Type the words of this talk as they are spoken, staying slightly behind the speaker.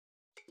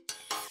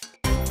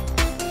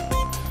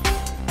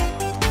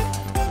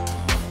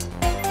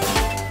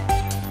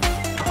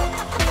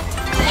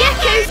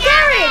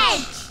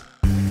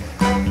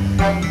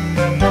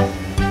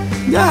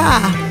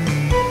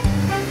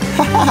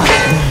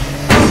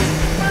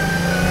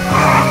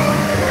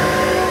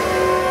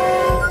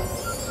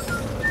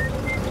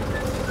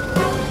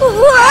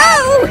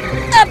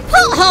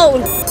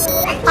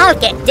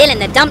Get Dylan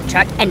the dump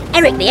truck and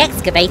Eric the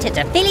excavator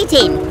to fill it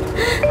in.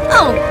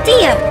 Oh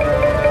dear!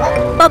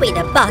 Bobby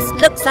the bus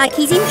looks like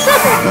he's in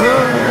trouble.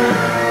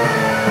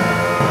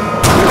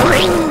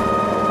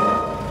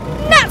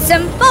 Nuts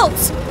and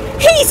bolts!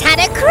 He's had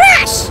a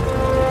crash!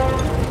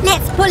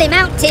 Let's pull him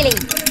out, Tilly.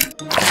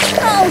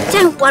 Oh,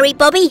 don't worry,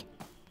 Bobby.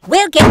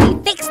 We'll get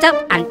you fixed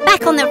up and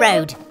back on the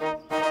road.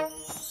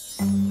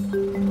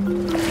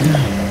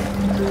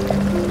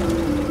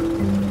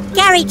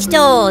 Garage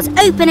doors,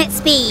 open at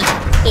speed.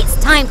 It's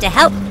time to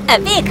help a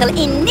vehicle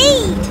in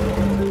need.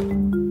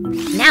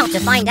 Now to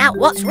find out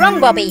what's wrong,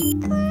 Bobby.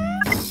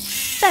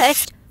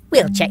 First,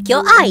 we'll check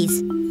your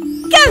eyes.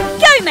 Go,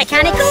 go,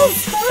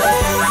 mechanicals!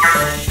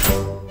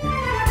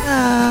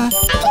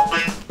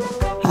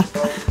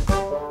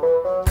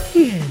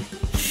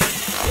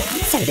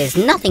 So there's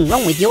nothing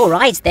wrong with your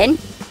eyes then.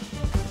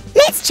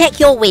 Let's check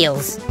your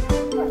wheels.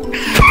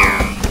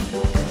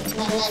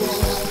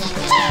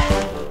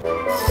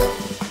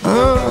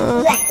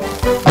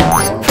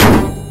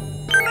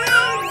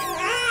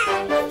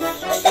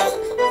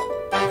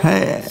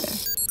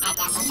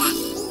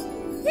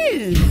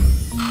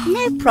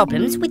 No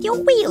problems with your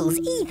wheels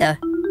either.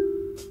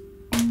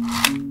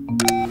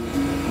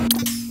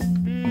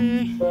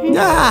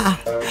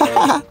 Aha!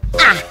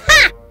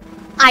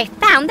 I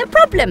found the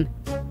problem.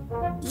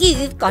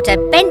 You've got a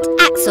bent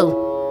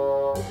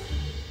axle.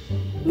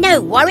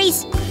 No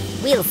worries.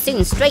 We'll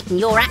soon straighten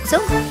your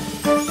axle.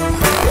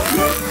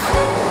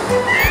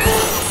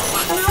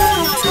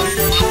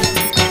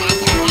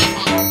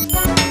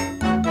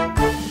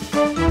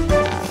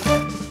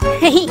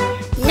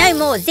 No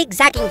more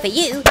zigzagging for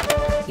you.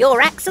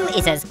 Your axle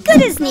is as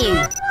good as new.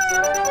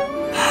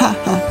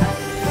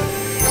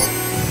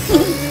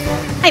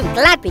 I'm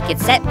glad we could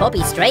set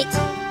Bobby straight.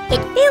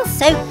 It feels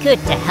so good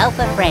to help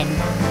a friend.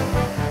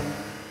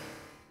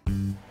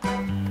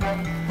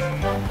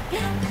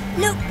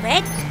 Look,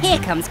 Red, here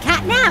comes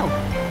Cat now.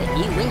 The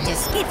new winter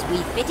skids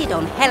we fitted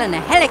on Helena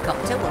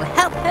helicopter will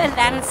help her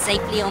land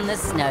safely on the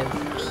snow.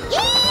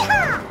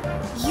 Yeehaw!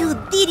 You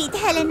did it,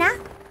 Helena.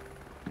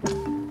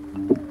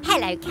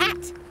 Hello,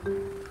 Cat.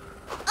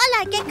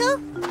 Hola, Gecko.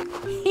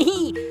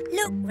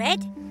 Look,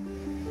 Red.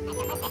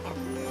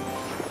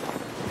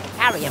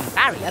 Harry and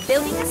Barry are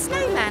building a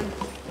snowman.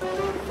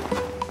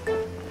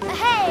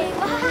 Hey,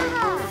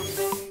 wahaha!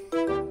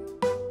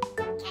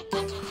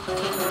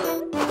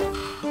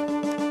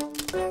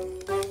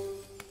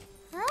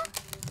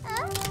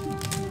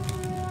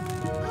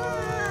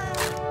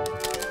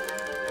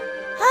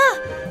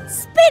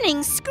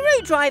 Spinning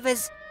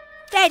screwdrivers.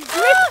 They're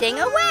drifting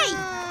away.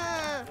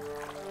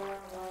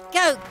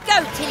 Go,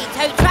 go, Tilly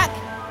Tow Truck.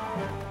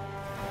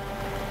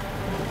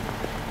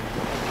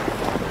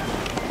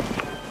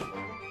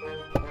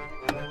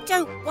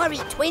 Don't worry,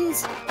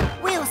 twins.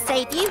 We'll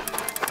save you.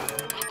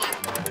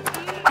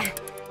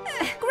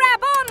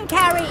 Grab on,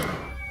 Carrie.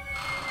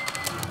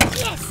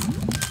 Yes.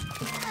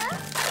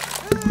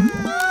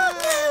 Oh,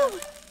 no.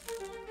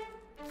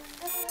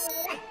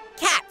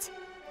 Cat,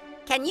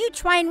 can you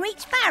try and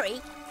reach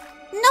Barry?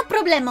 No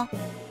problemo.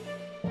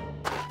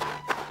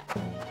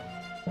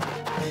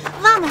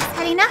 Vamos,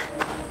 Helena.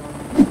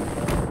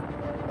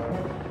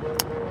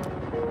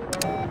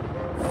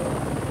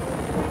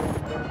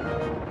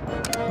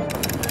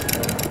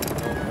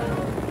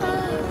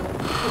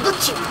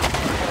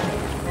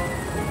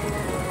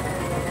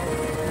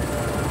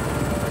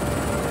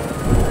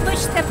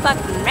 Push the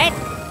button, Red.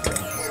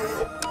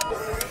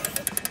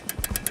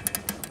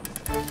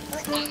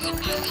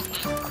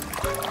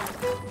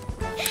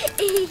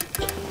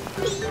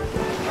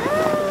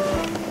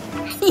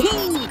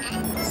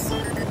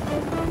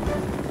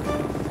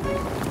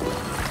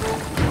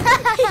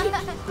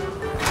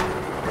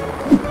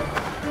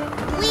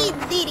 We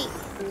did it.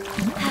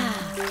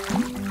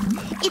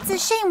 It's a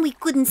shame we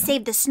couldn't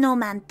save the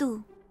snowman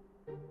too.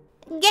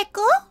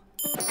 Gecko?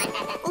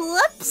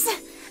 Whoops.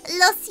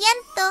 Lo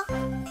siento.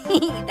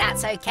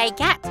 That's okay,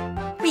 Cat.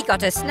 We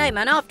got a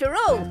snowman after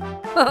all.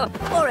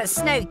 Or a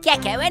snow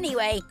gecko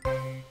anyway.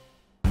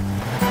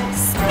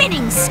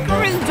 Spinning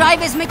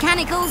screwdrivers,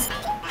 mechanicals.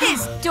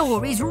 This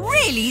door is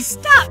really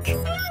stuck.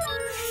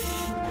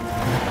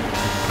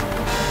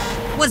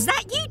 Was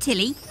that you,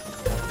 Tilly?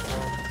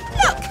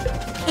 Look,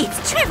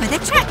 it's Trevor the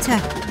tractor.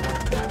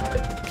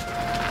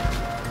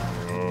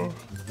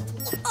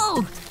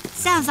 Oh,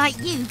 sounds like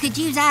you could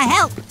use our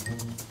help.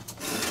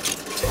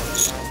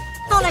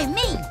 Follow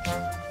me.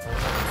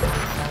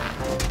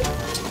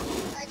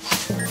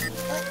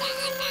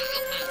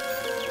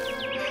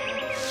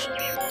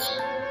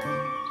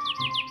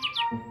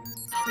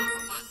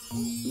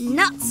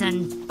 Nuts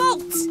and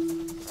bolts.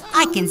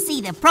 I can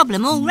see the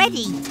problem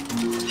already.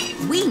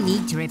 We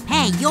need to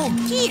repair your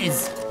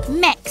gears.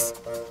 Mex,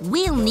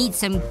 we'll need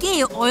some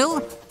gear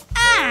oil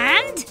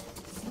and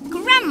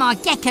Grandma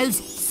Gecko's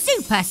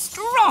super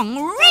strong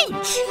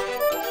wrench.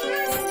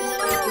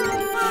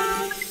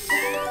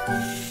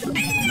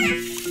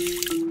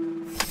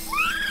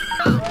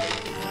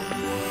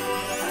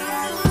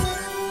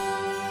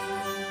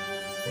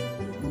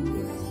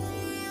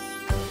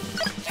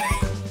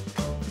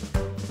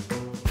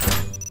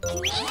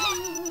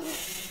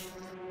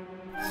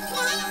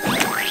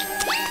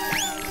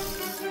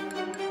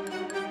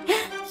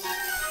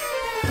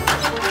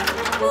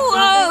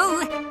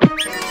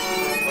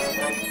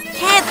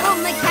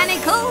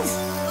 mechanicals.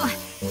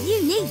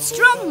 You need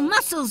strong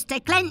muscles to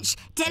clench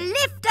to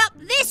lift up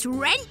this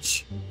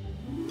wrench.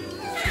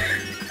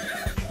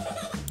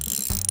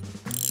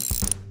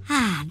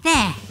 Ah,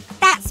 there.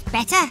 That's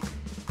better.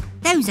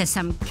 Those are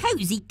some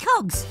cosy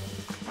cogs.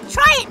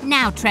 Try it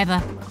now,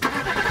 Trevor.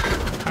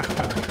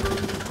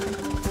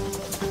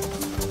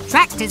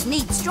 Tractors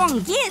need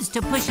strong gears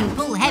to push and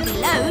pull heavy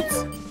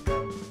loads.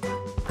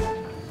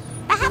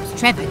 Perhaps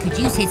Trevor could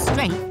use his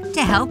strength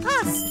to help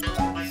us.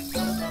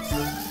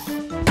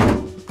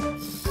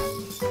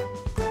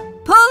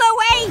 Pull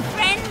away,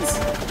 friends!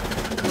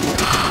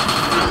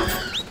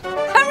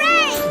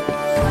 Hooray!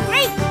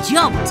 Great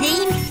job,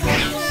 team!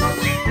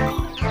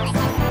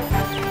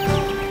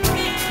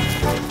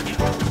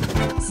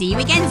 See you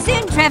again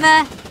soon,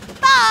 Trevor.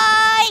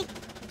 Bye!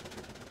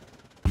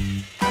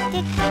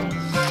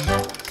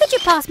 Could you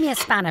pass me a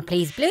spanner,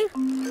 please, Blue?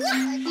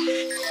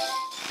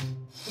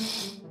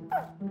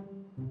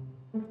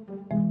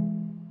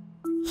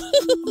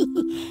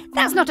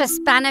 That's not a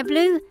spanner,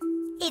 Blue.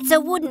 It's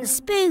a wooden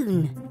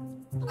spoon.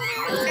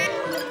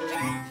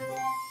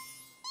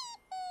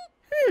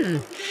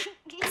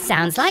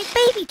 Sounds like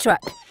baby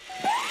truck.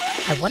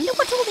 I wonder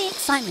what all the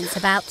excitement's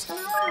about.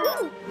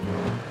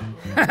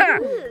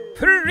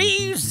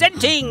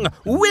 Presenting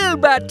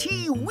Wilbur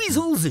T.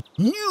 Weasel's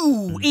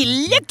new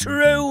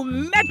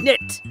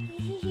electromagnet.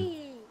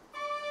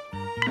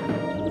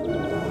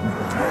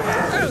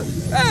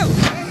 Oh!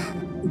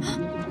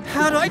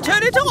 How do I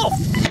turn it off?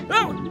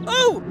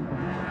 Oh!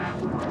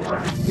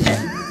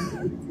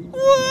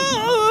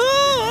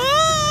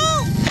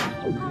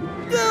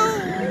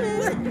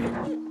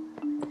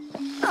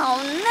 Oh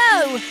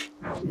no!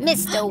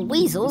 Mr.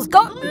 Weasel's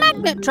got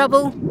magnet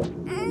trouble.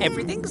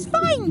 Everything's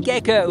fine,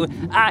 Gecko.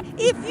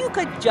 If you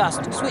could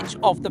just switch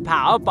off the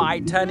power by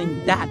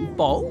turning that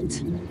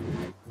bolt.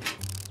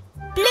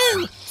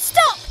 Blue,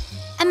 stop!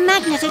 A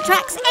magnet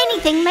attracts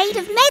anything made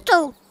of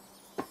metal.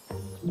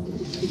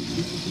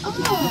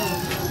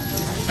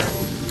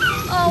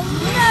 Oh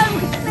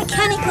no!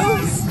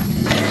 Mechanicals!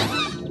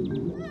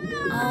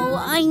 Oh,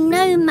 I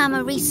know,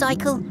 Mama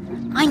Recycle.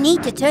 I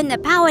need to turn the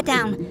power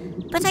down,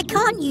 but I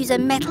can't use a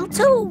metal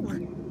tool.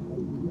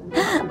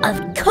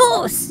 Of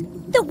course!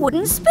 The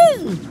wooden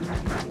spoon!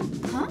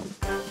 Huh?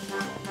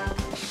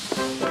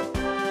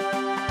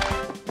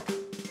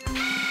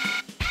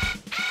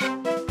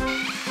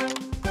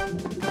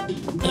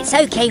 It's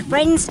okay,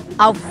 friends.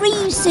 I'll free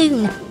you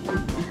soon.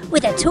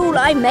 With a tool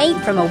I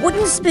made from a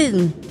wooden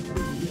spoon.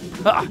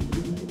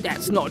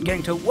 That's not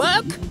going to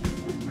work.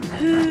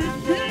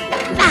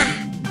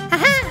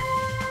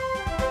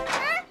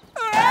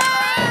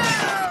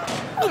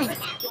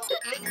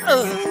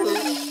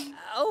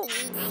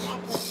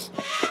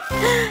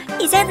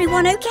 Is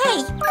everyone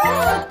okay?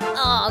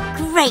 Oh,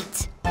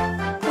 great.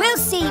 We'll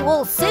see you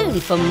all soon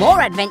for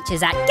more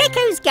adventures at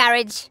Gecko's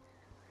Garage.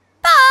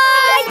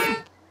 Bye!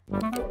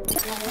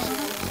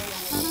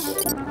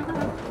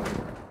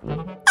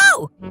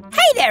 Oh,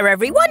 hey there,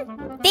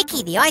 everyone.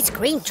 Vicky, the ice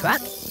cream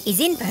truck, is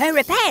in for her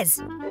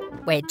repairs.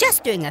 We're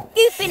just doing a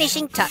few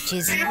finishing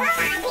touches.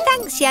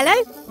 Thanks,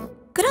 Yellow.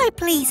 Could I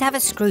please have a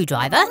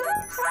screwdriver?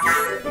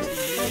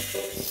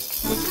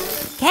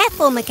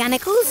 Careful,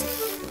 mechanicals.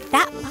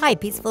 That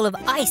pipe is full of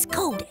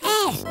ice-cold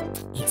air.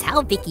 It's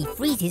how Vicky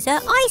freezes her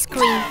ice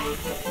cream.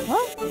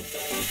 What?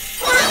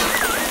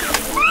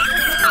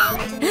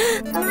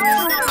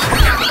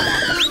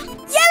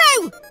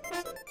 Yellow!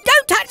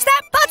 Don't touch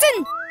that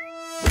button!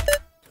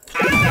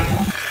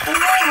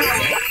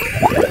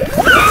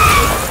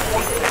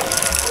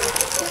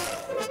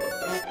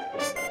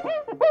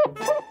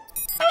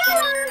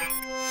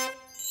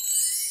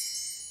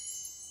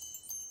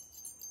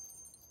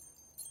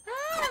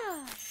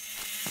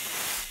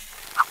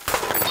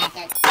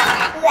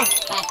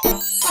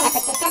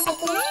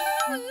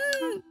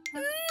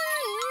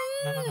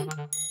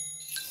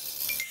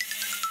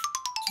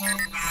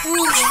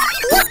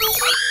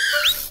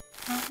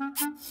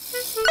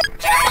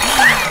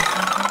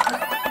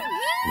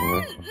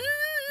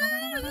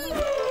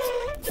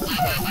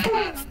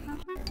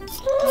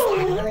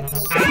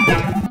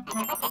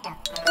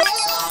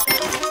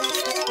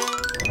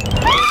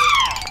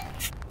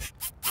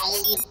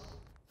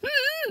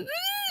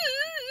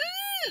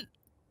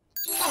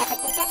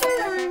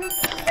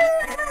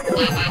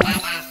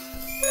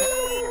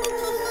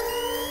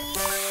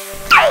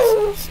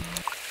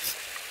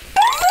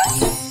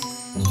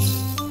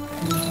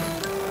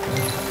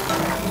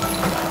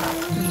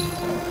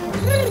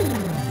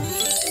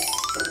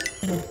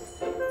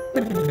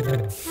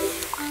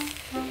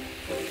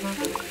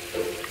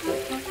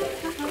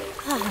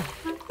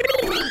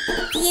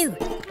 Phew!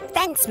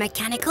 Thanks,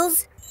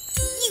 mechanicals.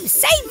 You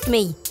saved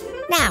me.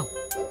 Now,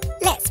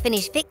 let's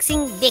finish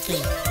fixing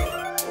Vicky.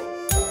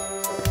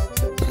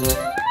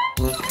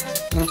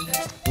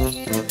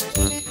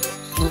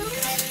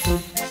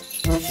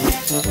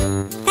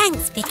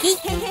 Thanks, Vicky.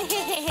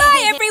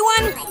 Bye,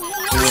 everyone.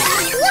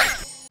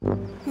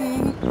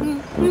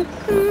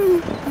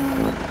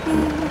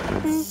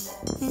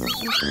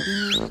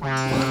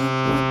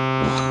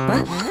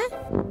 What?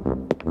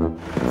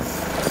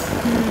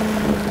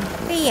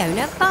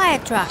 Fiona fire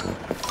truck.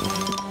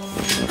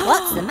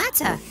 What's the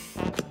matter?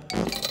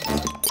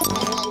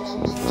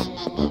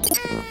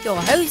 Your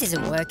hose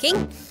isn't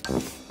working.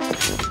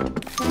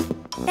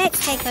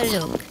 Let's take a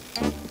look.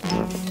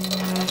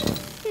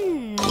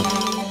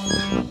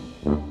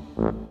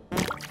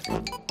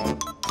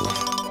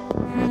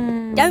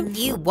 Don't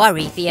you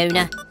worry,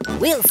 Fiona.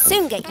 We'll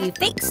soon get you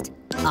fixed.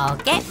 I'll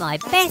get my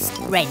best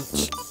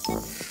wrench.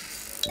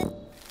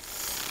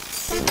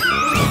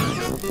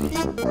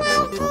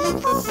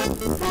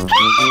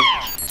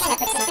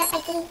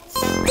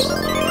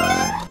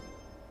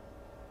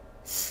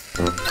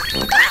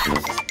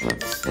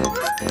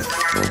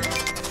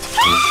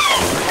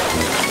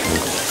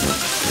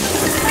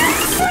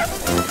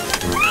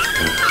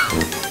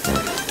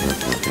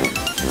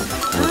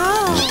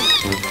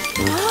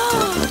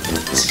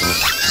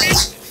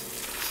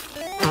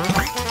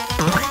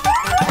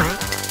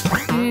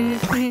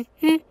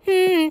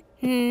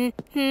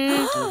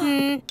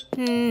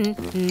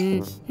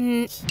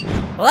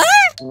 What?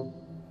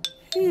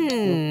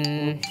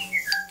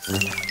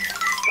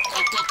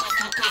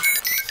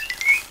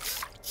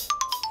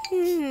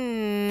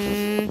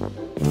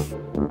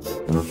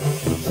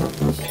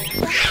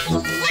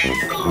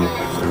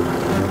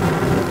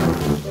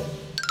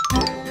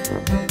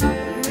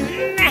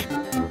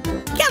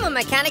 Come on,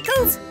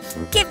 mechanicals.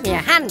 Give me a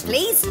hand,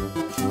 please.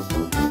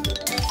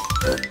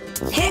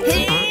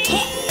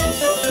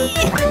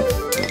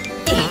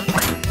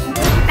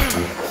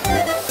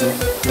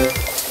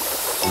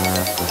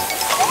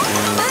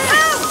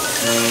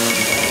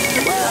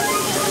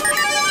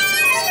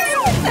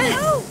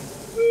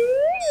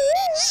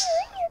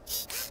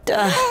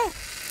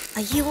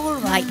 Are you all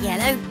right,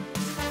 Yellow?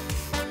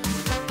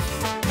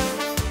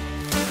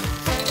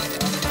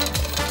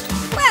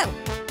 Well,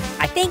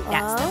 I think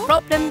that's the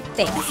problem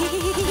fixed.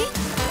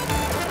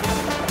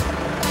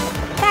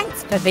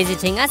 Thanks for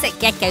visiting us at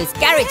Gecko's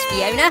garage,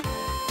 Fiona.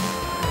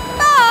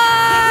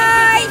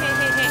 Bye!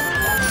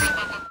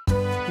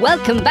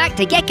 Welcome back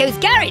to Gecko's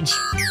garage.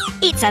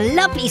 It's a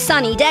lovely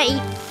sunny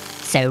day,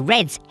 so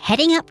Red's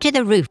heading up to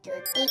the roof.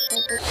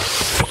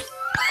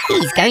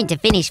 He's going to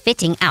finish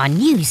fitting our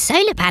new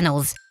solar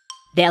panels.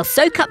 They'll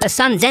soak up the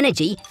sun's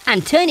energy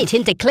and turn it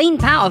into clean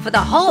power for the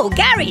whole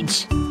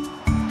garage.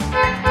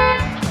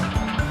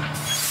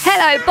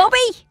 Hello, Bobby.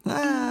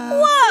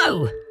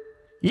 Whoa!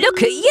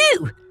 Look at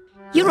you.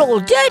 You're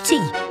all dirty,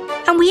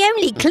 and we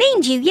only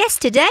cleaned you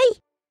yesterday.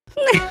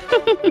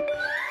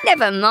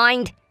 Never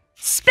mind.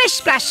 Splish,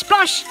 splash,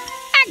 splosh.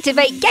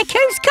 Activate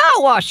Gecko's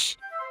car wash.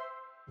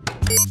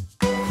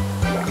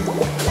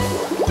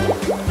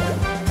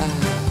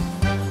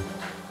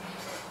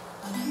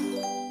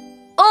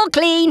 All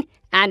clean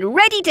and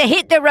ready to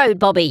hit the road,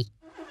 Bobby.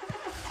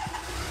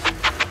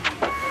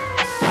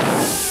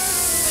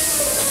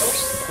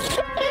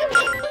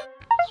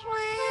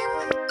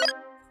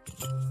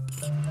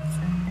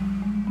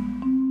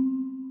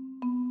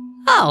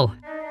 Oh,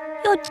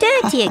 you're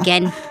dirty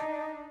again.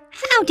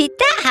 How did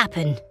that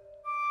happen?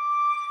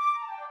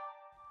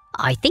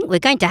 I think we're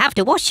going to have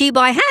to wash you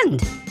by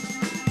hand.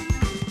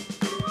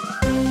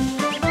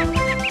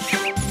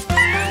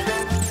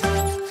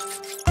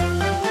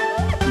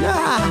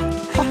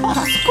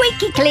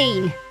 Squeaky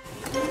clean.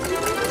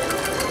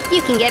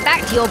 You can get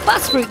back to your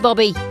bus route,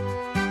 Bobby.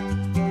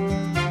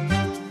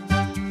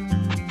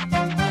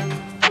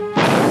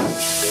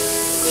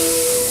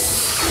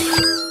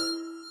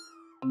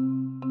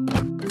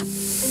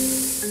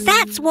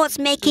 That's what's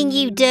making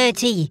you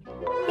dirty.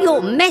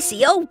 Your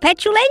messy old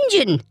petrol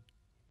engine.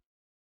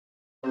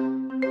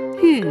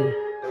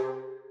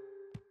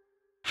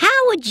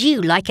 How would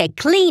you like a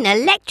clean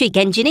electric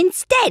engine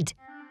instead?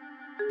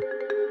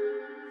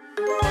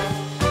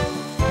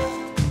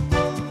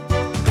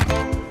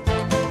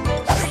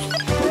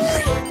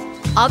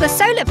 Are the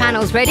solar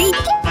panels ready?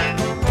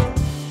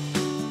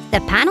 The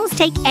panels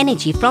take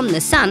energy from the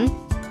sun,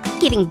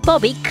 giving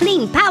Bobby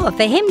clean power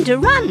for him to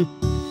run.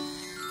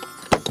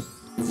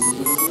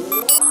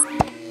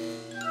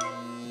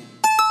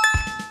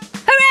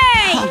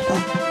 Hooray!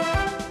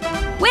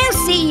 We'll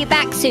see you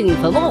back soon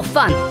for more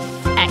fun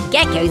at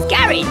Gecko's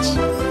garage.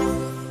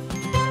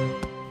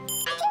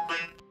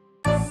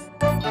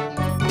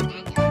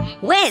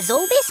 Where's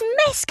all this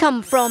mess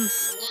come from?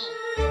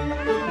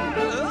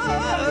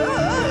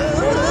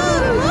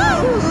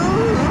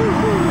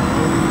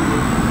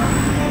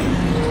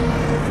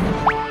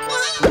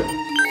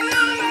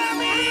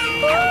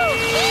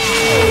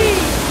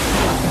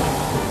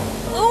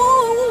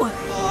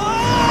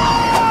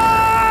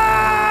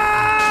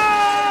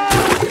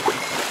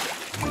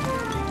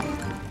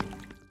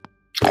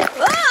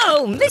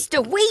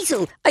 Mr.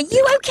 Weasel, are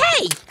you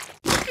okay?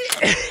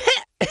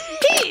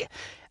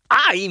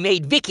 I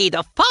made Vicky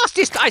the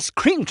fastest ice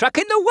cream truck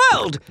in the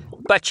world,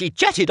 but she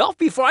jetted off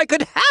before I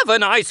could have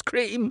an ice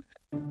cream.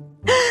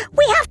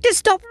 We have to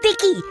stop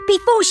Vicky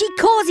before she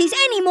causes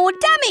any more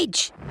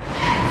damage.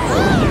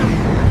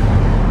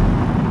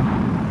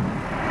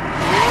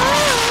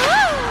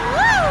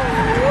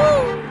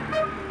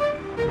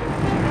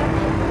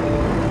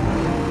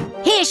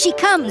 Here she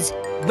comes.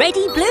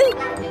 Ready,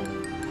 Blue?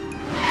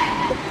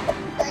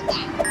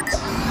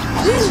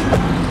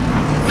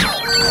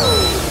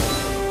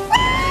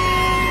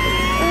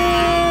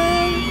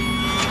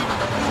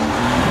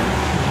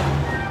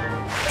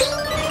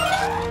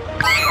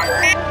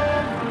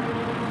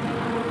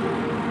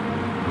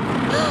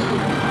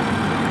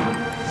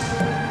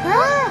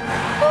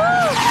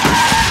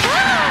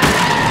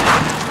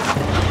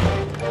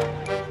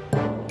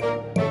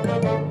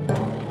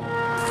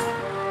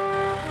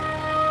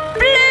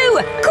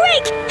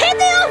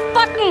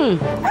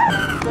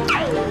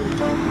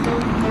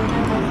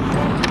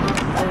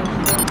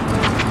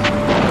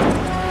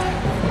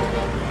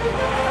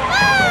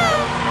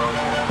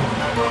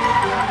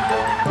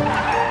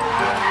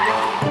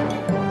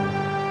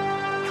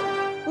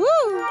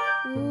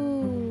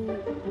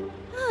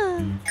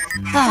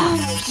 Oh,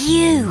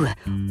 phew!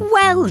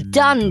 Well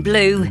done,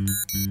 Blue.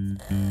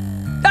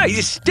 I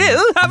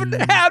still haven't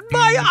had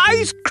my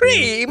ice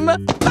cream.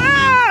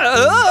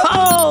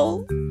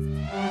 Oh!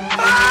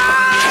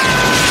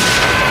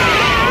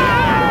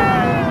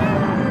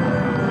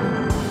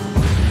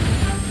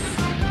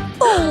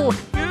 Oh!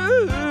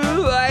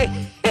 Ooh, I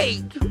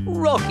hate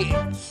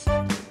rockets.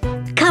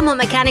 Come on,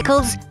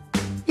 Mechanicals.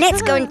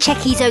 Let's go and check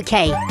he's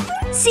okay.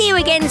 See you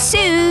again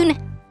soon.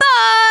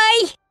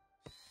 Bye!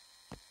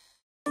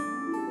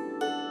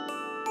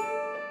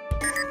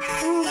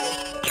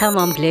 Come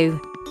on,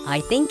 Blue. I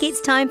think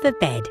it's time for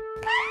bed.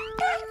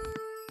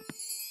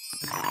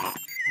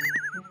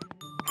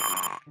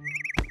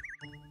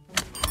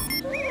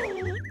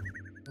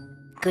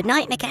 Good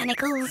night,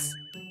 Mechanicals.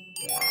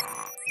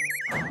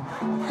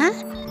 Huh?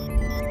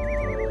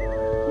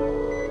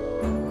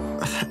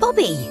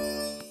 Bobby,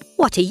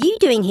 what are you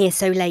doing here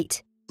so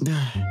late?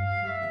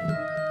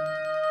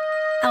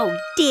 Oh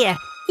dear,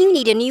 you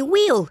need a new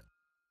wheel.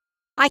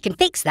 I can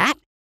fix that,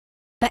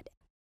 but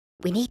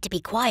we need to be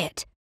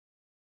quiet.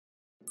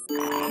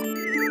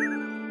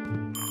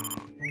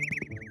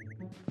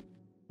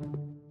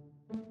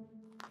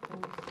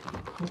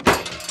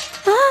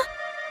 Huh?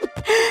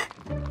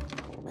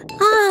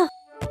 Oh.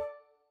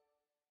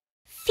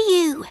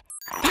 Phew,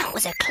 that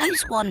was a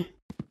close one.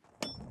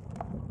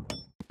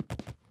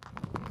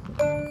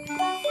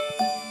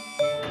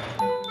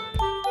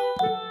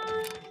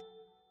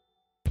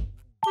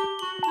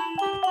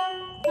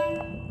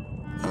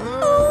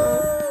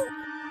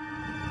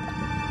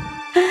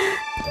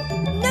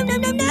 No, no,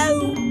 no,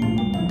 no!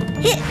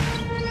 Hit!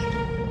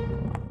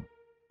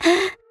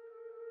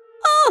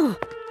 Oh!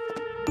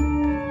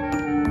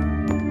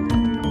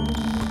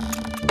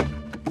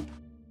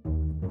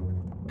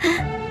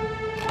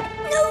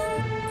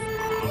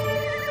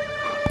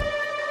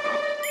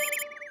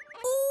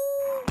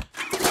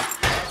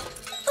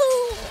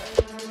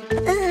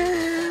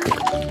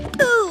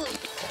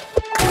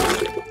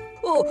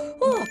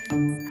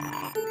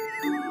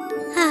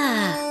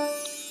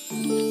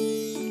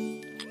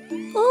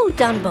 All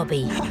done,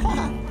 Bobby.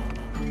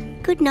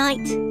 Good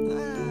night.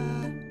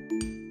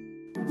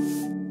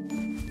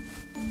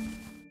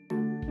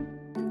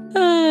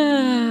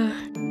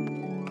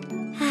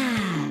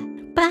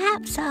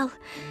 Perhaps I'll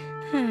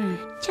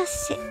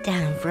just sit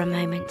down for a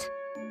moment.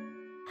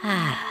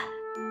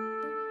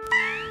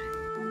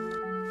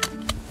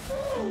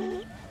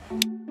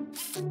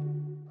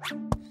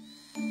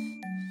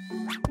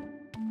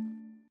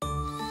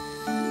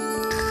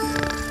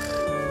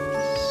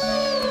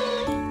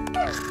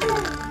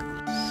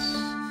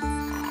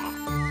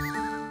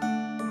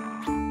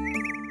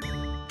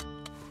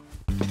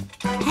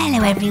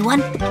 Hello,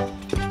 everyone.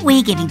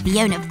 We're giving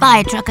Fiona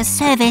Fire Truck a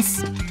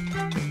service.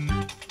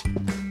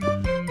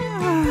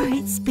 Oh,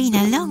 it's been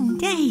a long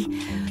day.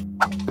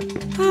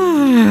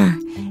 Oh,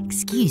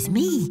 excuse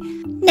me.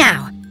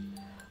 Now,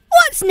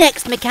 what's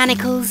next,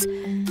 Mechanicals?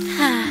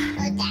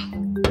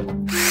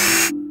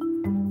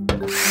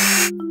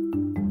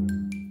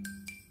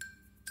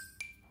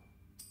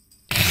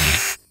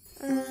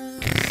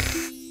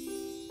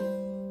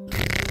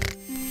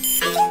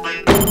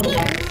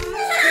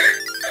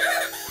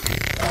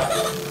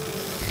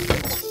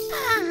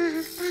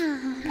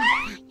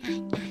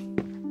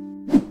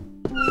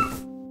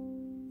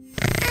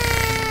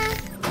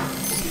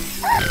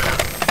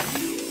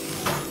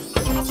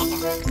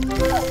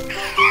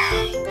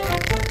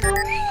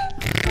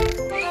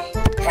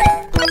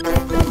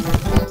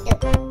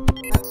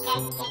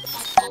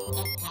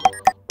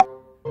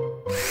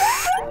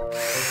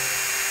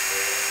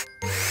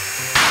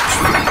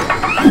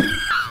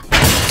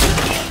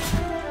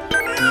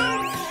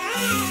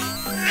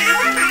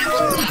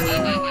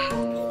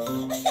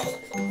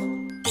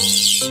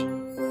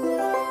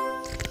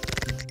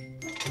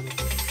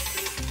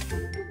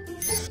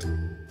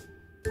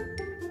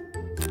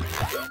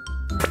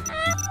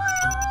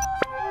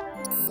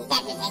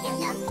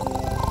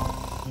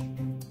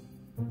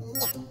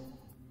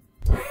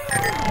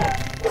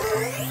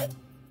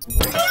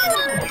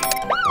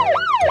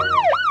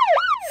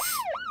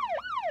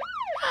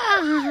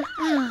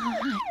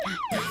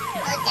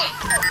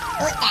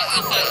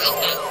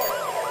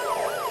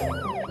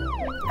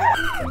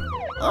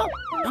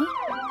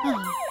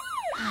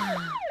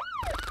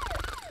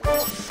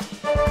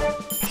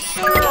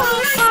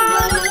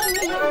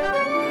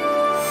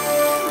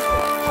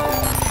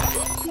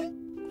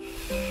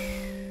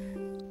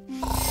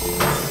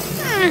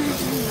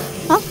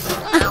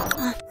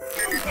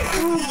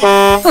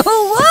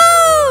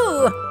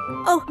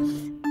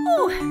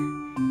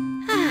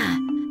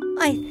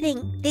 I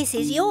think this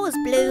is yours,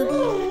 Blue.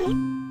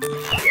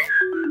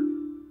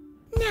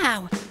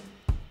 Now,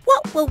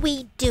 what were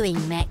we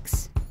doing,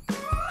 Mex?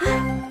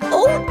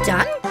 All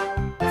done?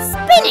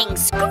 Spinning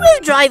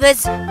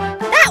screwdrivers!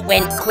 That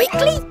went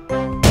quickly.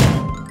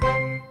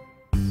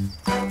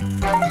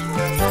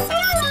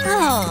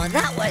 Oh,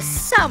 that was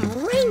some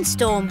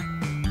rainstorm.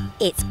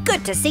 It's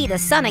good to see the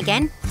sun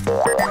again.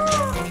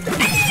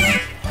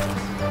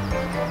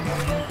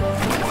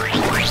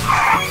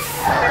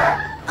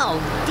 Oh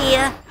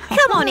dear.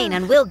 Come on in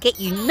and we'll get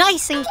you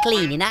nice and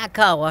clean in our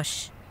car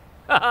wash.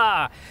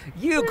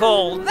 You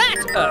call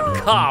that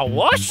a car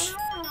wash?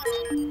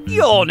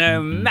 You're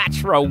no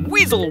match for a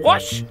Weasel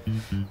wash.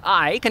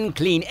 I can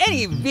clean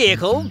any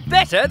vehicle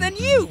better than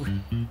you.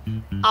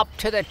 Up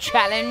to the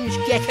challenge,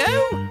 Gecko?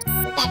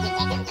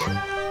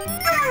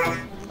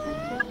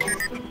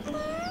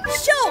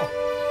 Sure.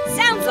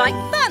 Sounds like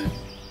fun.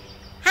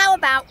 How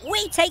about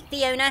we take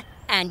Fiona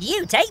and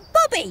you take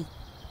Bobby?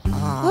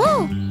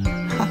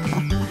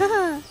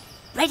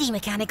 Ready,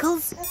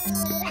 mechanicals?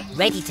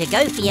 Ready to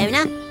go,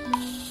 Fiona?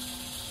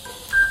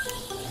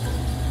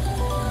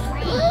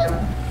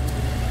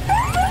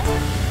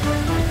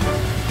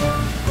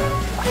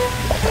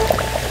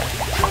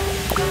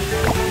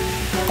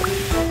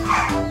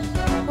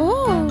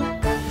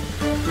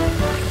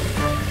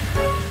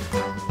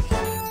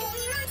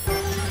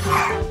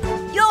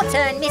 Your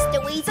turn,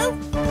 Mr. Weasel.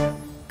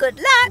 Good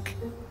luck.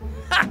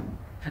 Ha!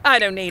 I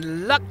don't need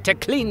luck to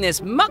clean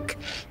this muck.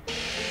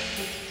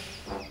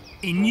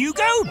 In you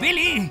go,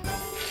 Billy!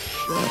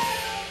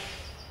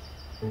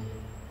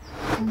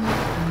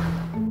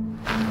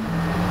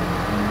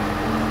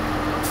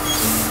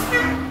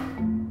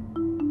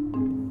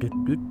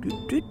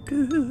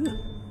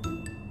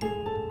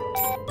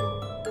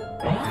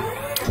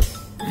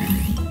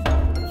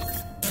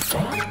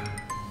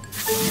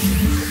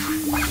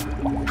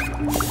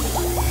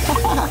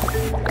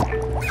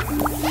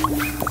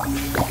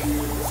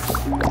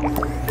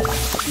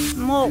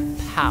 More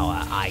power,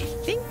 I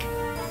think.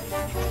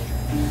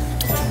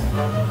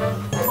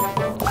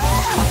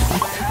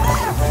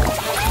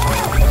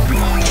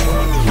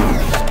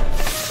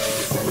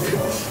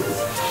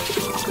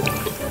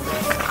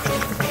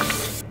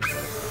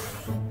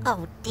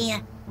 Oh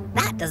dear,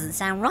 that doesn't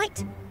sound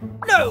right.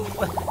 No!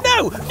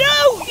 No!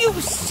 No! You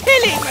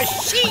silly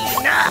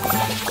machine!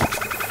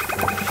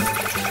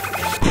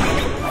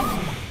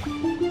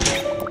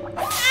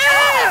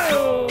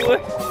 Ow!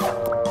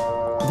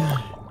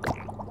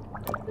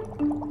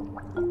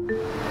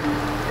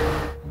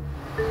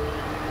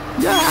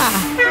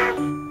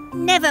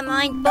 Never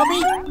mind,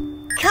 Bobby.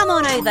 Come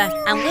on over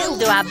and we'll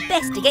do our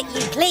best to get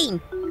you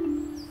clean.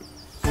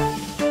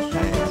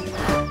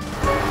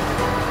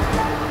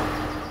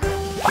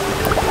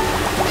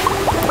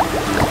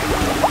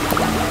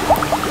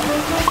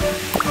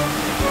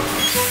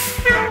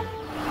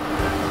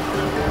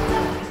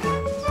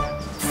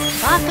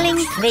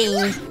 Sparkling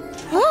clean.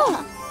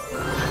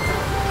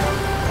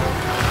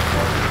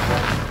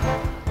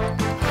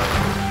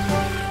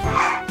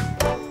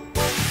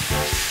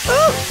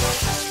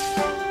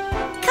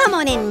 Come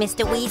on in,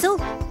 Mr. Weasel.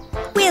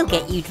 We'll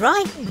get you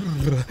dry.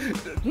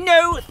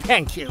 No,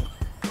 thank you.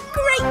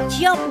 Great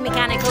job,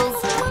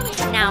 mechanicals.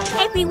 Now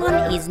everyone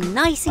is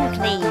nice and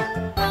clean.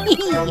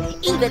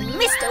 Even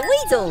Mr.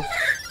 Weasel.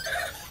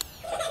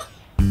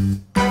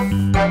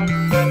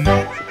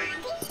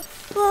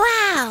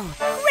 Wow!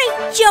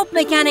 Great job,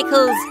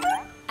 mechanicals.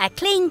 A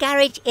clean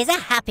garage is a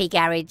happy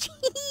garage.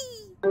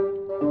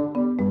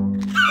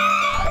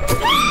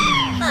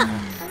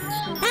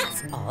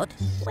 That's odd.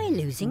 We're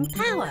losing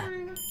power.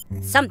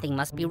 Something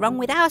must be wrong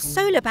with our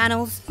solar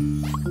panels.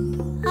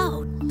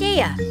 Oh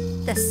dear,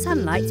 the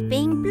sunlight's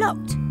being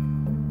blocked.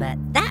 But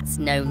that's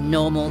no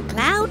normal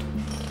cloud.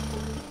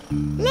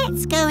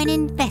 Let's go and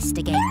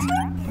investigate.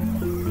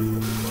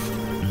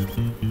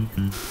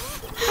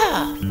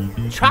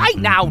 Try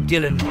now,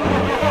 Dylan.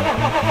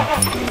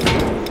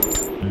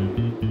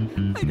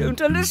 I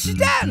don't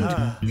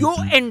understand. Your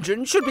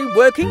engine should be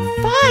working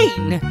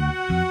fine.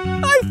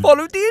 I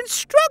followed the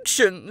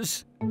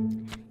instructions.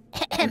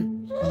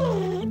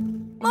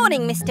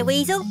 Morning, Mr.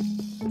 Weasel.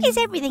 Is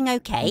everything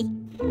okay?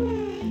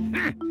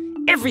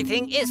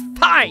 Everything is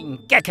fine,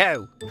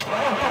 Gecko.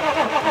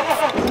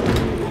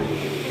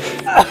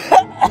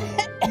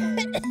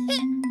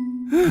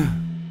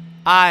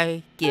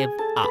 I give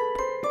up.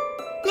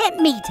 Let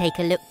me take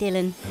a look,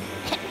 Dylan.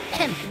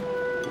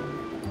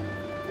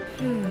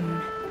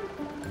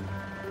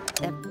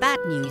 The bad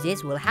news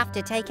is we'll have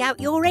to take out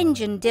your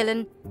engine,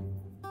 Dylan.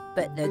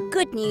 But the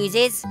good news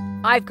is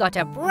I've got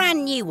a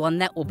brand new one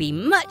that will be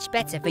much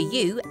better for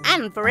you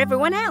and for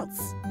everyone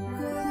else.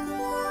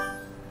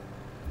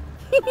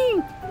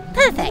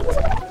 Perfect.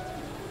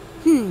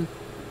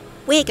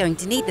 We're going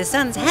to need the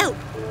sun's help.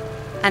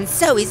 And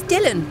so is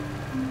Dylan.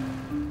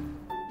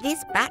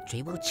 This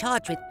battery will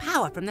charge with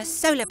power from the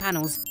solar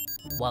panels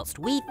whilst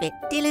we fit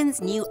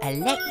Dylan's new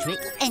electric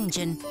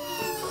engine.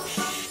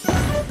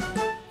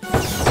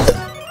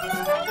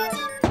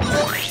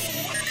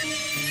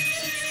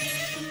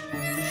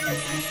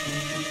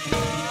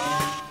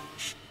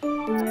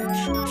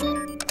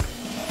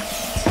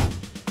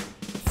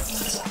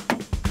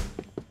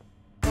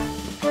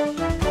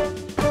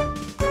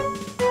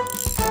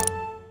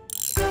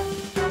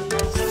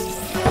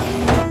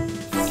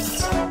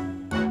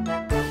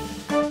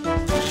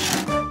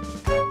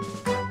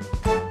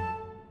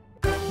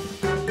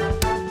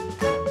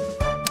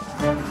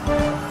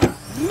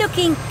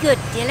 Looking good,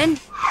 Dylan.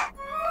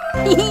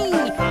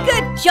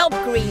 Good job,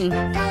 Green.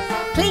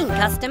 Clean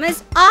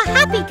customers are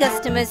happy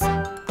customers.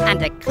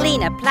 And a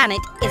cleaner planet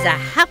is a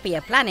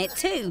happier planet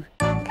too.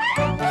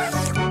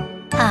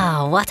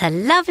 Oh, what a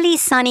lovely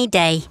sunny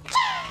day.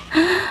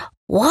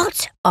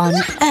 What on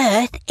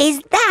earth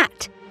is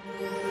that?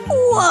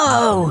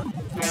 Whoa!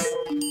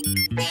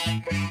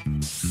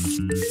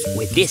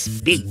 With this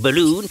big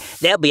balloon,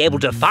 they'll be able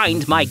to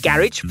find my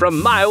garage from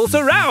miles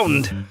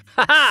around.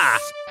 Ha-ha!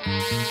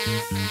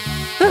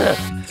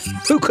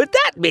 Who could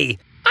that be?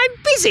 I'm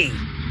busy.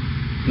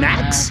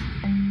 Max?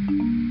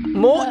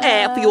 More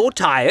air for your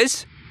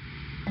tyres?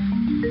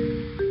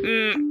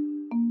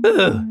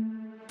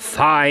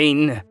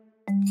 Fine.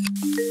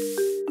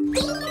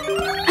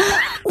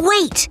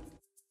 Wait!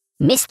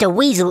 Mr.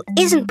 Weasel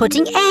isn't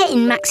putting air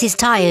in Max's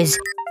tyres.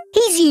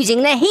 He's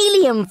using the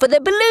helium for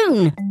the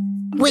balloon.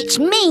 Which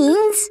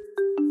means...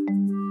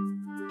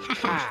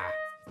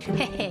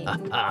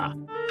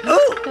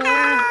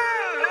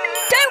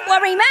 Don't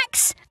worry,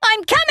 Max.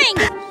 I'm coming.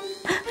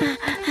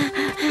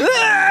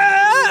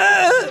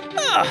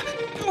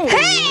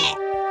 Hey!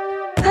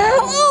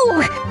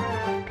 Oh!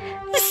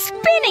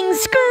 Spinning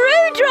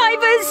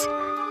screwdrivers!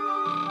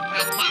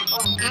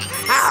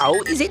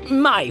 How is it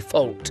my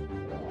fault?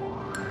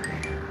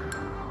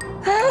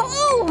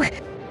 Oh!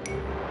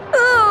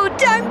 Oh,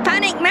 don't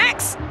panic,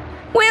 Max.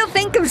 We'll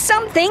think of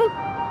something.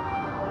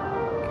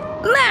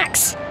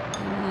 Max!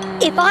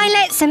 If I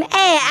let some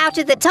air out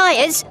of the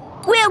tyres,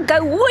 we'll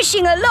go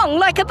whooshing along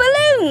like a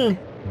balloon.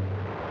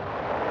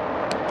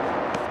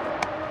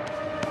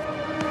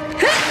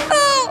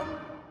 Oh!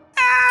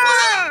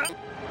 Ah!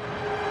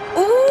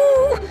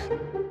 Ooh!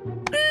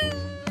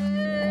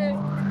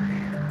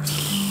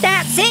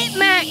 That's it,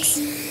 Max.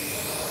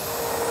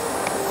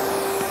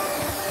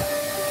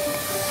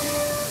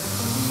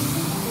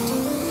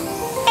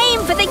 Aim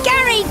for the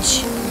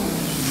garage.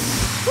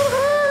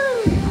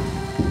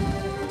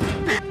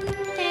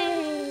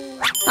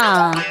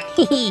 Ah,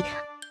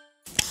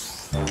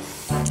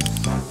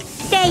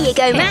 there you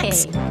go,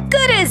 Max.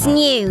 Good as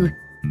new.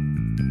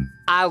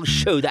 I'll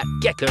show that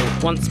Gecko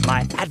once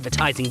my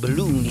advertising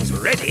balloon is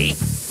ready.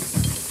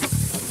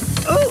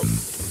 Oh!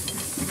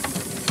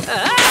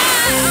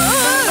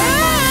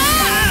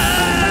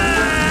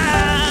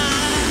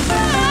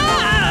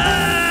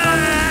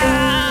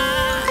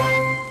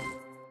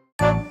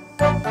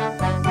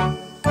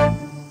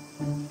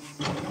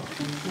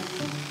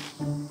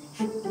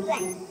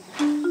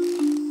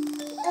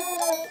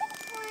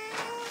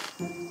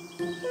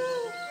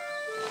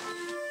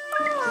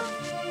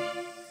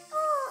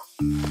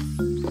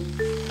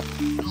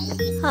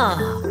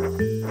 Oh,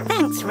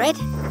 thanks, Red.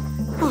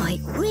 Oh,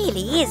 it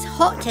really is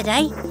hot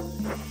today.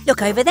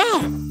 Look over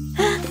there.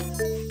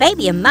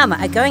 Baby and Mama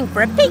are going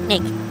for a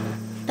picnic.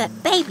 But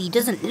Baby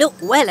doesn't look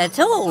well at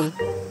all.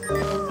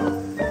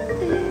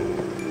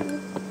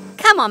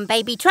 Come on,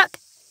 Baby Truck.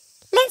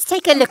 Let's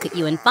take a look at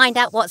you and find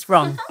out what's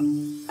wrong.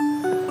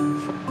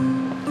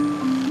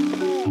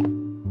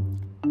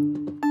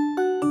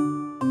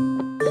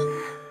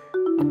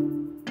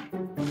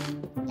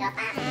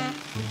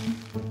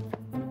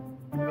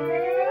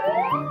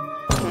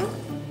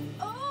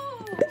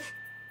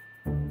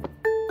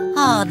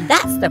 Oh,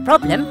 that's the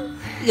problem.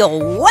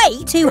 You're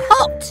way too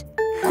hot.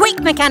 Quick,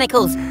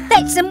 mechanicals,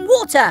 fetch some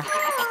water.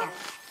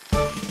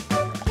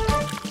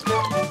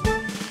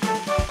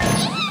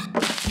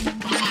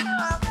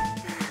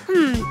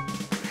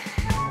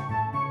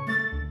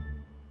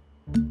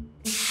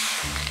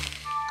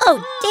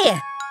 Oh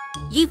dear,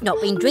 you've not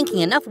been drinking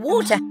enough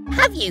water,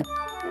 have you?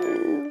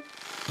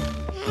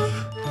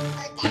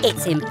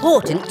 It's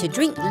important to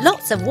drink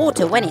lots of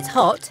water when it's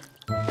hot.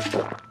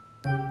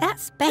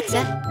 That's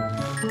better.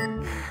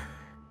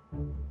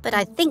 But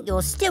I think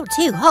you're still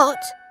too hot.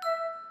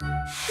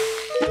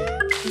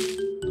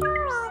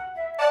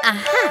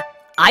 Aha!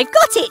 I've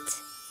got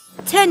it!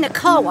 Turn the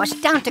car wash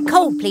down to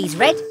cold, please,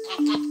 Red.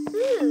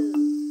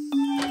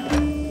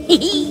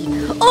 Hee-hee!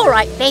 All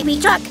right, Baby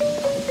Truck.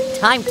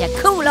 Time to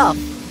cool off.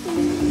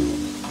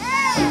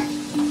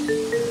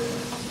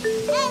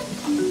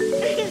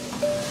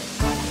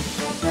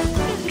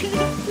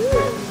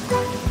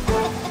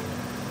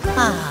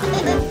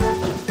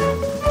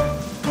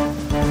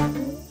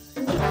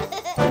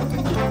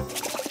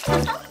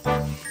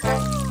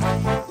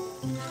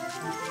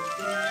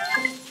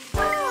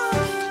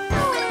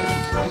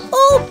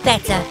 All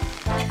better.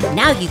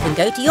 Now you can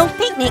go to your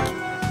picnic.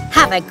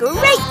 Have a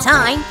great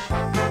time.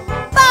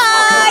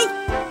 Bye!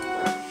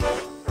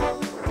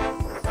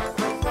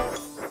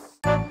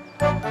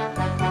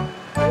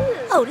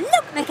 Oh,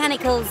 look,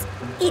 Mechanicals.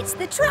 It's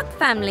the truck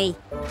family.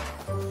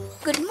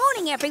 Good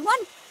morning,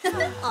 everyone.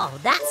 Oh,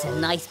 that's a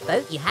nice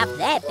boat you have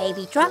there,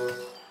 Baby Truck.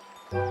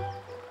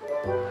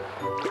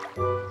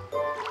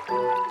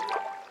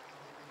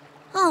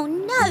 Oh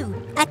no,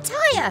 a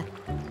tyre!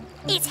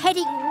 It's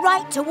heading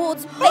right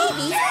towards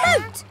Baby's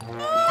boat.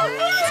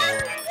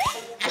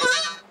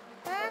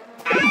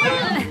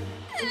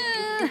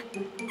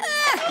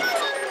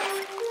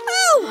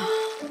 Oh!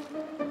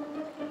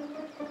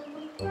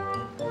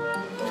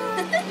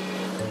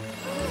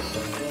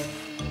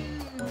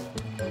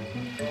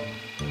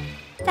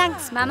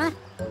 Thanks, Mama.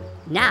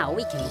 Now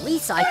we can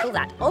recycle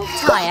that old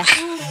tyre.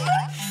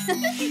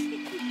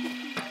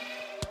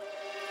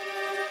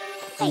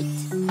 Wait,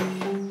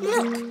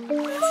 look,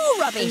 more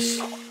rubbish.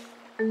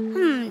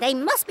 They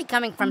must be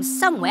coming from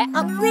somewhere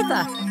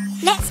upriver.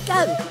 Let's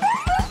go.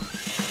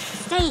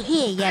 Stay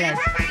here, Yellow.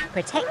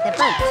 Protect the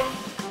boat.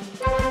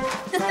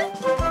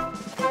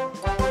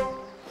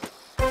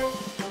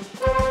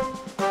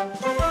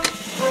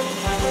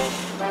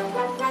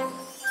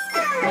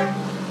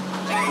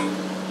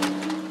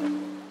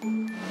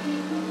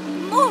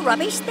 More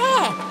rubbish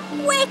there.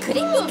 Where could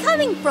it be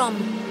coming from?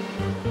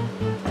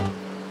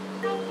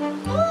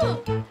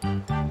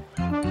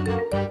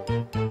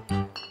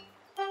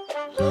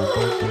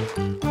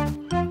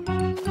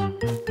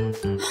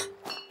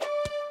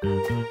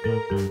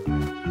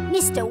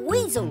 Mr.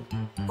 Weasel,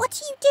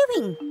 what are you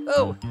doing?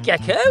 Oh,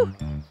 Gecko,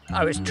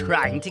 I was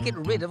trying to get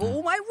rid of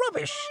all my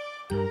rubbish.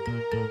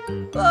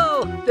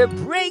 Oh, the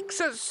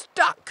brakes are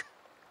stuck.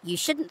 You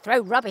shouldn't throw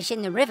rubbish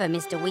in the river,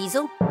 Mr.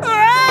 Weasel.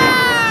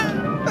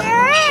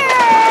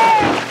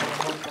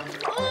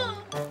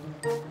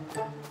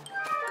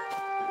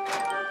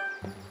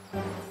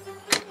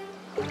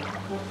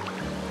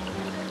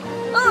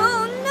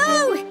 Oh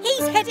no!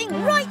 He's heading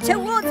right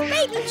towards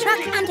Baby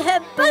Truck and her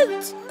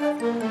boat.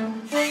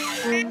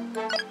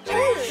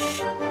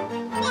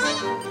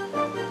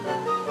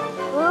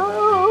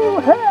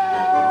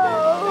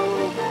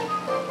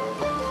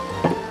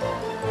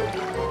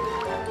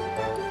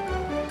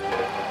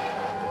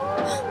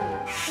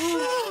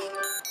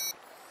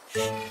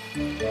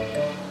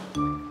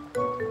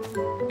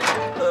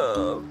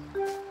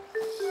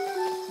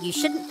 You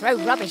shouldn't throw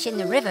rubbish in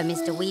the river,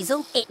 Mr.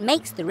 Weasel. It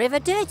makes the river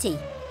dirty.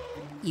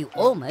 You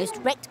almost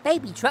wrecked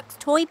Baby Truck's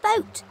toy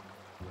boat.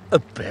 A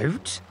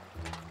boat?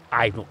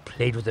 I've not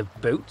played with a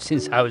boat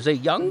since I was a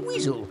young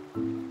weasel.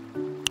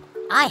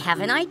 I have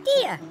an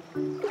idea.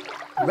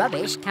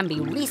 Rubbish can be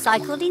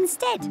recycled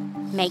instead.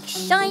 Make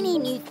shiny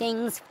new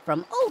things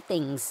from old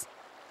things.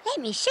 Let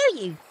me show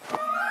you.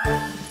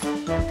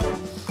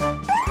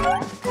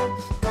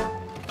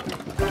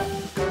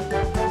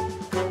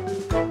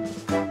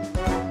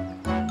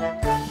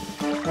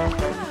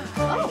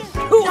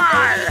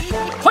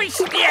 Hoist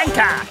the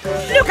anchor!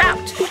 Look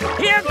out!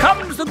 Here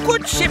comes the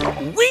good ship,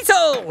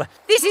 Weasel!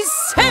 This is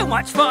so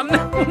much fun!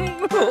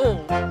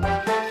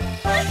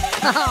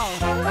 Oh,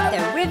 the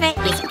river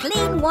is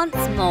clean once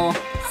more.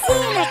 See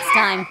you next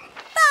time.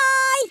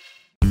 Bye!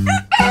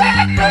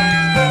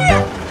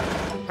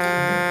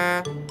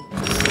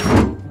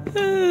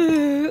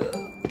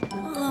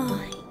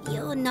 Oh,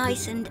 you're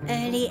nice and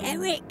early,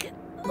 Eric.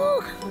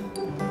 Oh.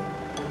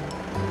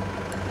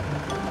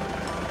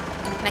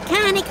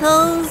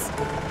 Mechanicals!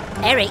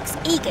 Eric's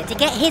eager to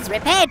get his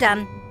repair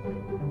done.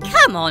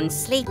 Come on,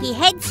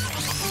 sleepyheads.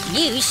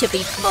 You should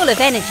be full of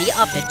energy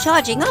after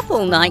charging up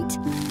all night.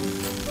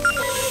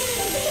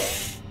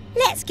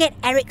 Let's get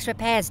Eric's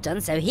repairs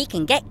done so he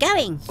can get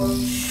going.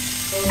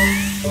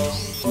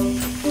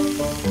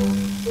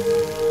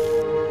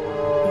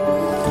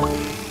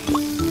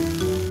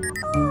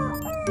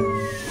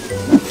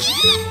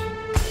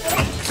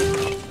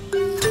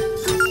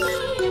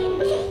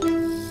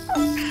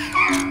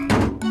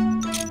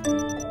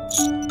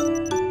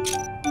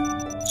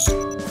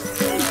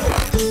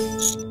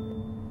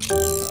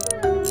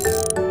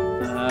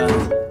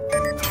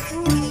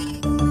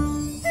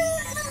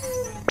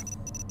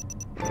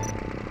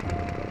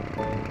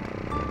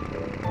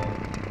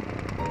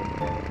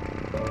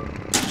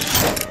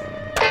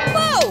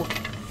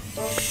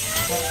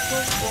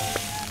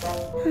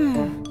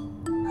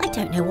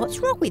 What's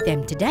wrong with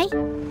them today?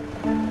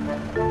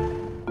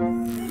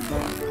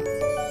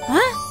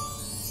 Huh?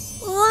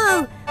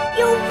 Whoa,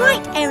 you're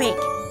right, Eric.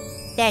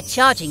 Their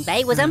charging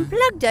bay was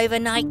unplugged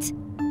overnight.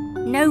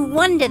 No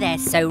wonder they're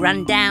so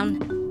run down.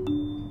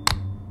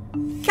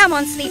 Come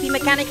on, sleepy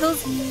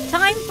mechanicals.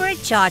 Time for a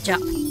charge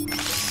up.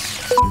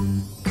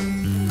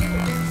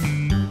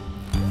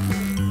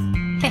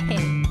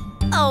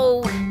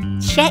 Oh,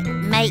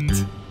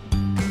 checkmate.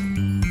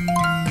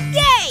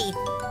 Yay!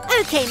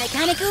 Okay,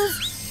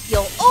 mechanicals.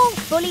 You're all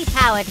fully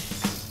powered.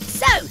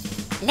 So,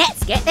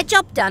 let's get the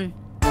job done.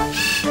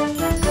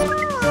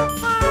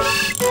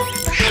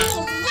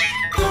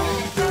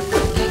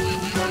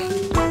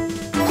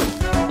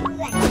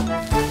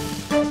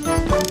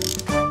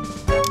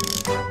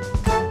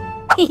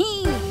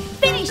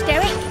 Finished,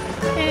 Eric.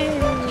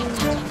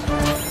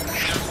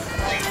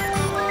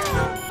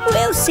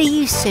 We'll see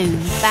you soon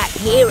back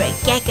here at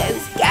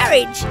Gecko's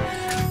garage.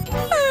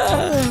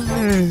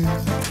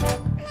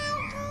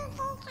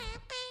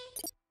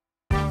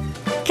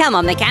 Come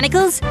on,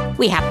 mechanicals.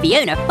 We have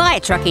Fiona fire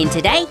truck in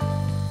today.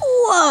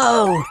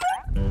 Whoa!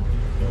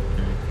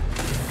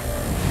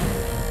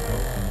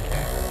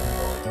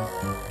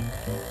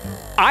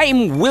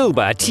 I'm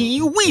Wilbur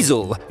T.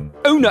 Weasel,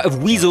 owner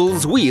of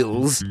Weasel's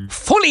Wheels,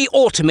 fully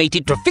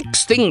automated to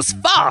fix things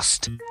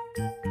fast.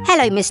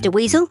 Hello, Mr.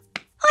 Weasel.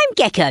 I'm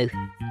Gecko.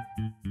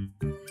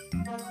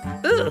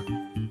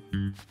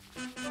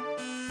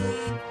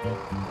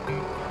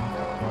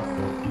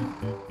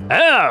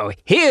 Oh,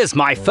 here's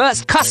my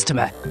first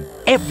customer.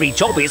 Every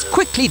job is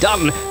quickly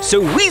done, so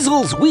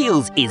Weasel's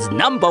Wheels is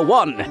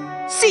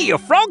 #1. See you,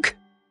 Frog.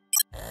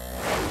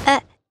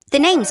 The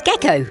name's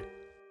Gecko.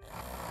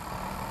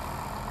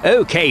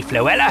 OK,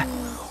 Floella.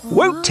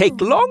 Won't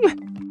take long.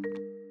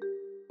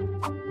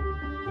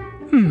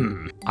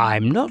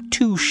 I'm not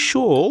too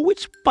sure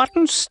which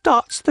button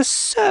starts the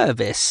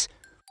service.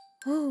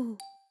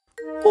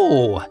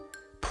 Oh,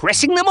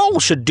 pressing them all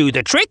should do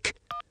the trick.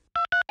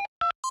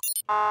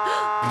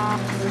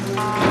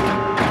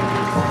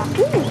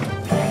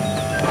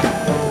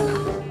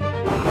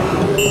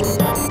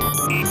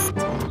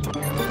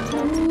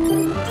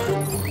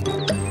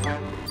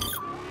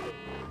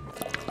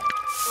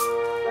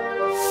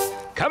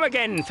 Come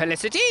again,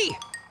 Felicity.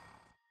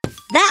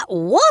 That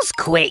was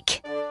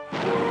quick.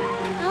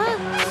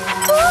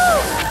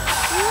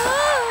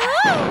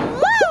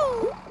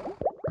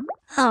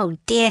 Oh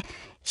dear,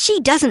 she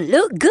doesn't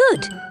look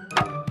good.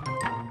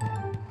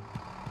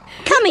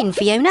 Come in,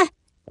 Fiona.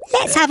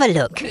 Let's have a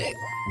look.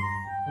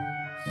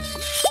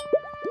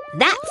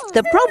 That's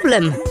the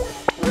problem.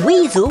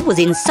 Weasel was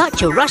in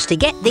such a rush to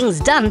get things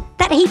done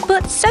that he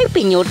put soap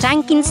in your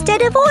tank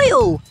instead of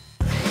oil.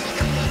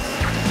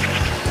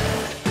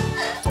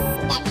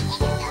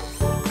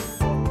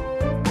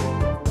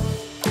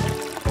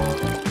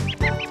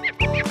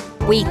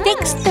 We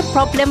fixed the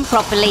problem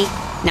properly.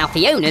 Now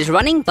Fiona's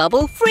running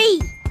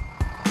bubble-free.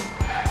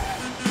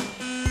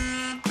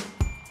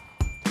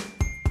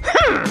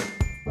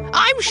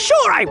 I'm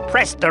sure I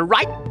pressed the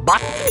right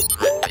button.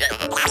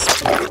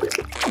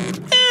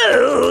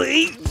 Oh,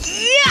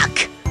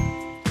 yuck!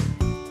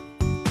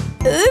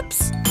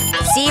 Oops!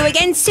 See you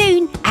again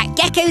soon at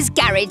Gecko's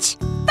garage.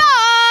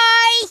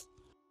 Bye!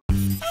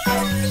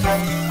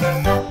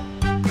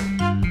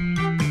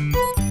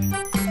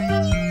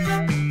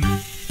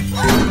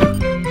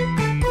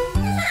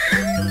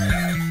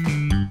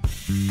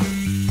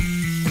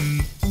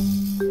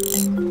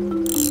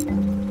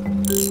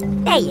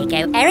 There you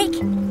go, Eric.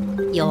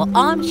 Your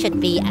arm should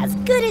be as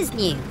good as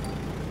new.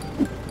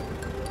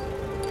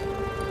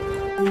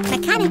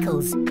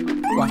 Mechanicals,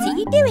 what are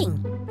you doing?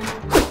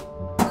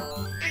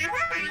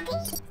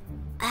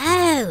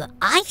 Oh,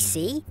 I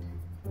see.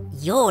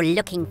 You're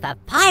looking for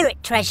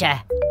pirate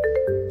treasure.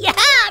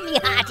 Yaha, me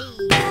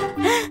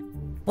hearty!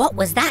 What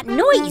was that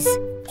noise?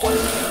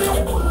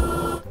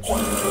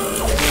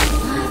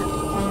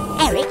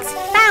 Eric's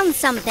found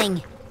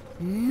something.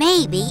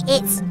 Maybe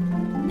it's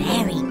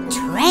buried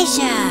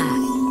treasure.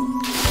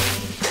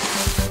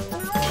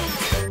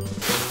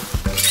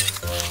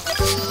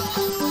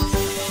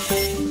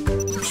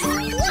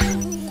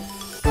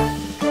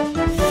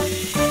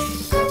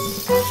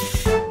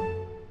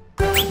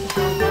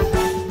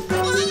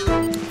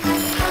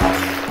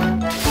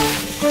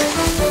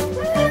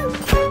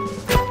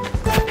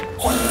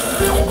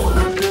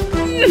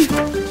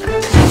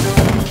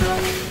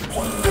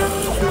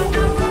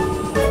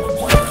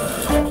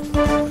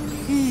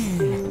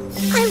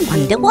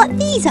 What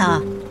these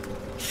are?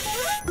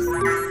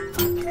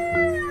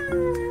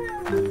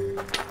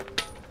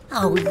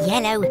 Oh,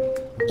 yellow.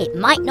 It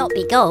might not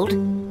be gold,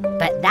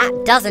 but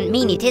that doesn't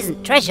mean it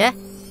isn't treasure.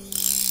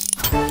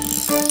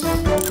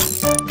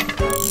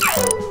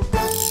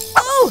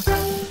 Oh!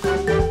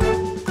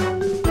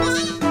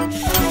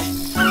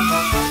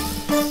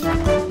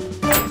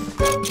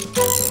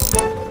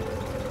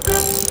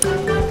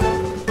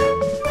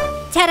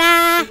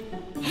 Ta-da!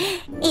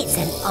 It's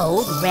an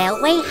old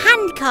railway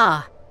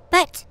handcar.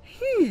 But,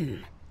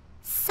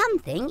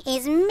 something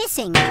is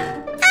missing.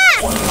 Ah!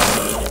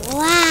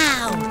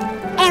 Wow!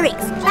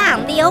 Eric's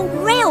found the old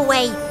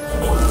railway.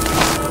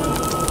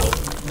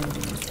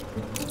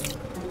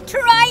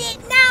 Try it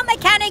now,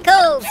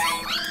 mechanicals!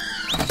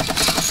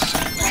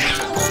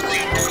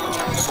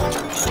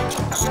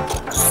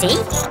 See?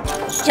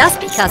 Just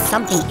because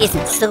something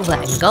isn't silver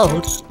and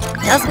gold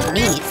doesn't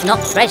mean it's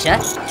not treasure.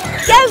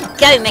 Go,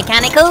 go,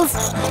 mechanicals!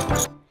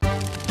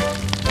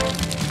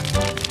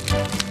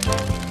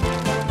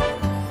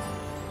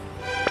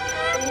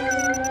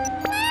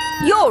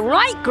 You're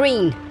right,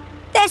 Green.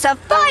 There's a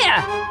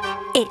fire.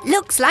 It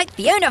looks like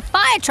Fiona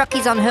fire truck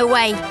is on her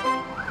way.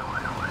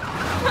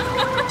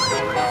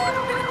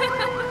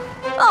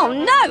 Oh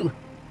no!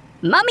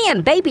 Mummy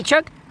and Baby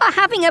Truck are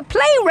having a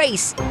play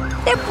race.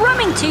 They're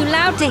brumming too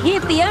loud to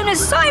hear Fiona's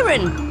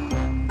siren.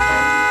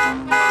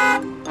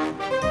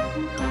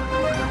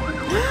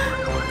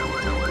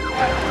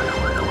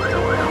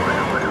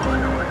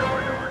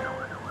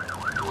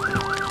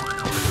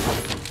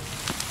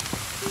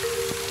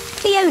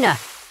 Fiona,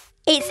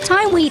 it's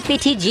time we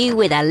fitted you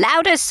with a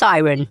louder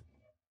siren.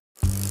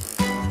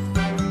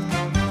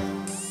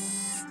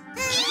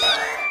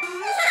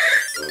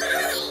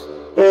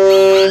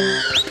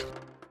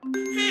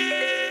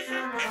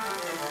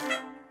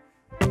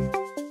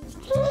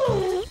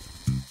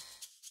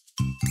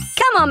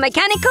 Come on,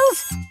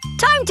 mechanicals.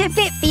 Time to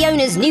fit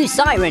Fiona's new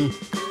siren.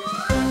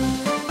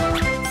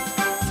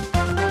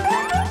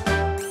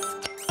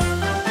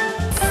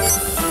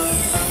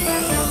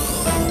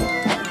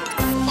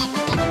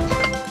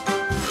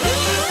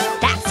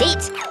 That's it.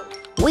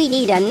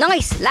 need a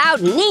nice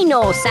loud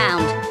Nino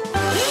sound.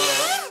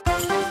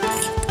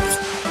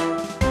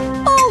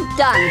 All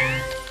done.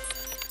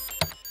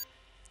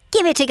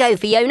 Give it a go,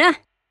 Fiona.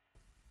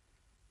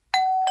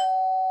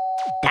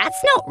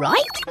 That's not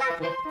right.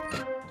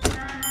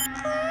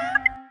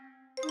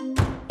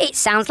 It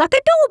sounds like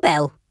a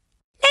doorbell.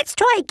 Let's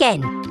try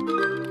again.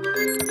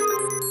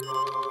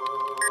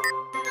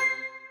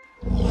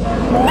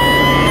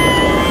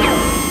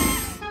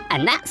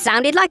 And that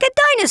sounded like a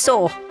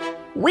dinosaur.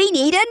 We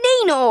need a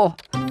Nino.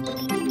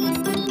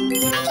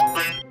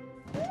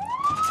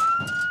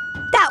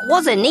 That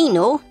was a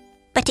Nino,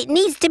 but it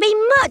needs to be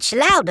much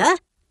louder.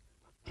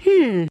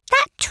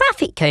 That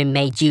traffic cone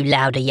made you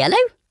louder,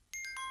 Yellow.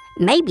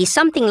 Maybe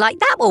something like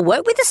that will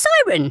work with the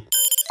siren.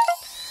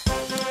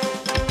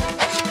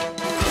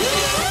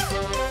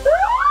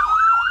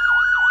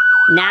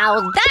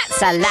 Now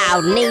that's a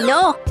loud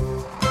Nino.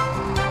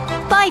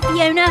 Bye,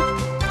 Fiona.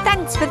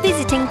 Thanks for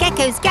visiting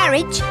Gecko's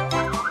garage.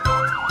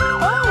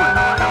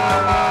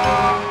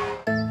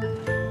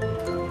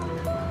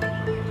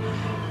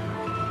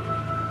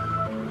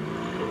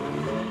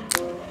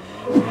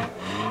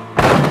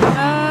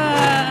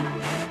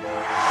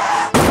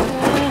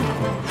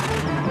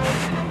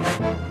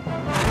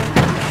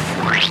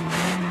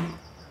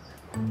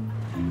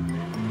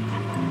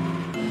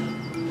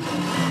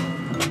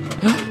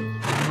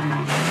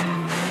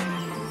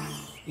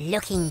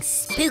 Looking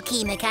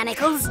spooky,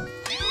 Mechanicals.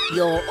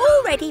 You're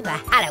all ready for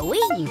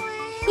Halloween.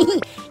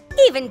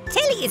 Even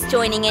Tilly is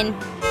joining in.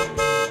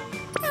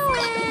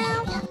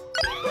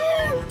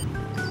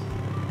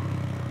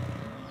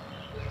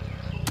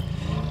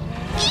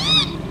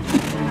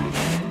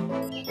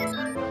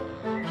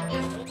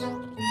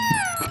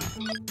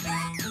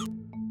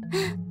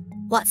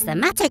 What's the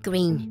matter,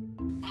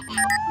 Green?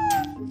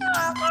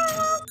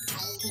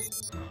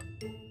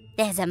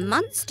 There's a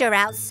monster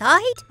outside?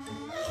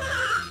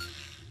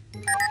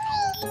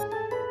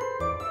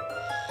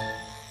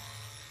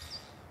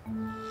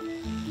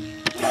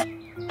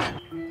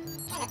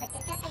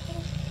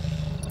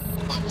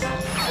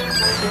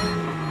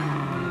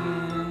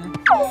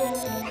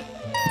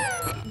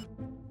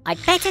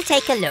 I'd better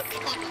take a look.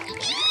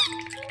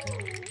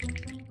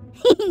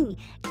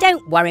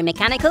 Don't worry,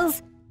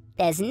 Mechanicals.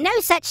 There's no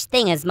such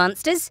thing as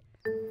monsters.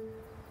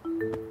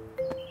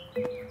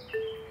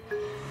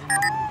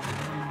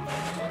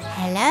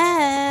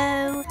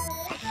 Hello?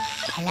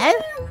 Hello?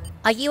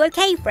 Are you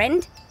okay,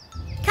 friend?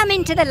 Come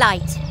into the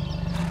light.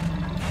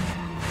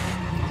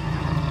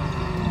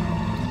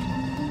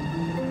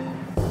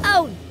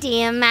 Oh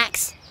dear,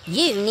 Max.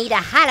 You need a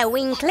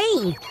Halloween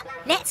clean.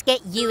 Let's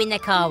get you in the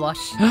car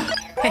wash.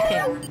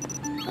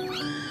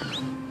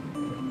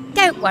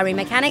 Don't worry,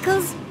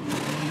 Mechanicals.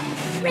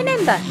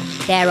 Remember,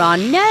 there are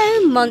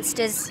no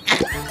monsters.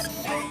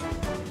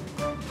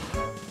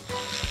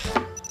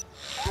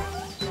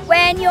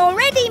 When you're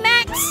ready,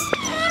 Max.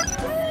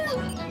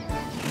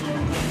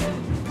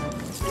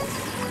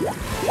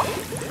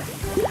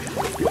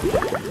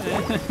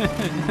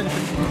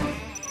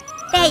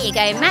 There you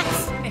go,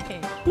 Max.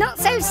 Not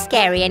so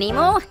scary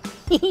anymore.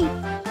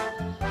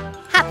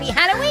 Happy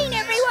Halloween,